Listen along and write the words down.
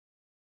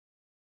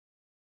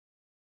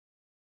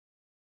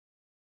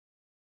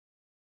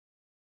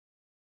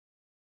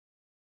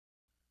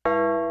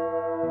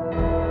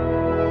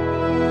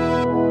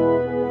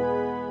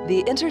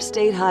The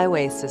Interstate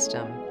Highway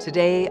System,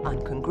 today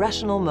on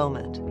Congressional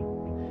Moment.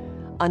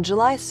 On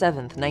July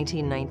 7,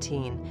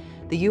 1919,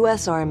 the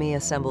U.S. Army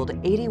assembled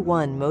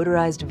 81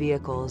 motorized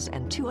vehicles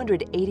and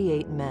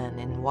 288 men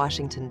in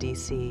Washington,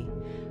 D.C.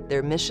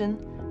 Their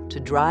mission?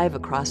 To drive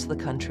across the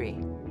country.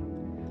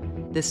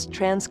 This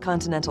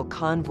transcontinental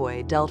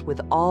convoy dealt with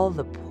all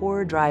the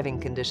poor driving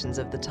conditions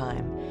of the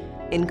time: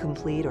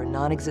 incomplete or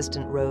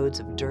non-existent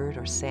roads of dirt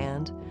or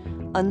sand,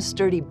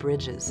 unsturdy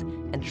bridges,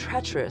 and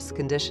treacherous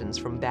conditions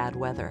from bad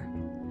weather.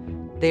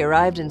 They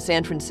arrived in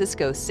San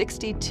Francisco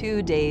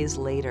 62 days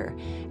later,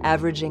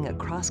 averaging a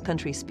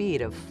cross-country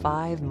speed of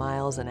 5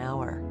 miles an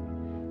hour.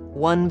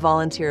 One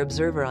volunteer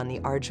observer on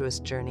the arduous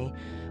journey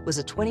was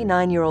a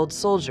 29-year-old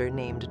soldier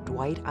named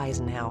Dwight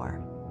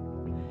Eisenhower.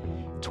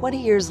 20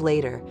 years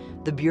later,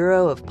 the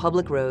Bureau of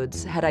Public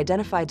Roads had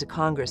identified to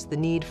Congress the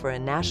need for a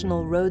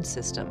national road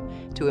system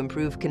to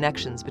improve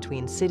connections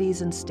between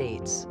cities and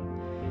states.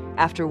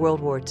 After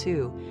World War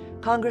II,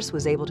 Congress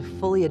was able to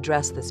fully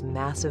address this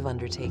massive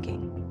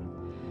undertaking.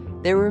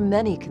 There were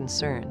many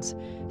concerns.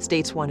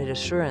 States wanted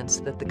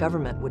assurance that the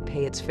government would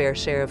pay its fair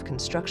share of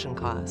construction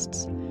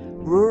costs.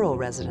 Rural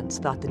residents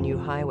thought the new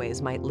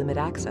highways might limit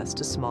access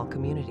to small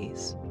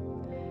communities.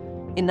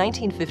 In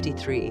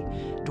 1953,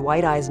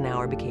 Dwight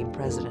Eisenhower became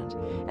president,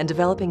 and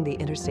developing the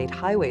interstate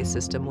highway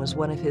system was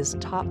one of his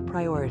top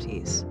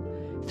priorities.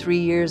 3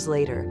 years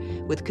later,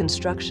 with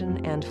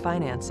construction and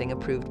financing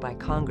approved by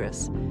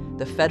Congress,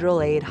 the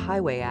Federal Aid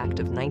Highway Act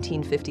of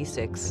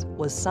 1956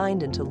 was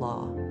signed into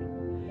law.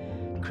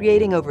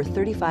 Creating over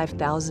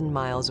 35,000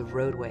 miles of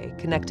roadway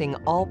connecting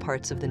all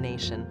parts of the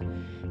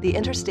nation, the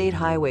interstate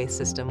highway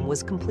system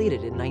was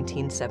completed in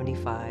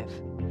 1975.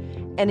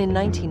 And in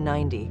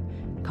 1990,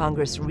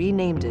 Congress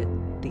renamed it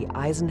the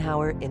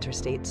Eisenhower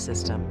Interstate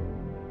System.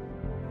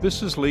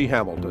 This is Lee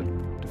Hamilton.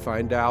 To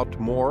find out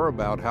more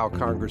about how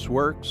Congress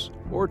works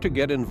or to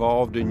get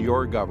involved in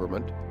your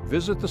government,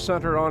 visit the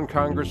Center on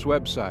Congress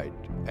website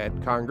at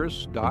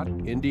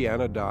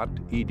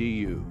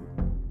congress.indiana.edu.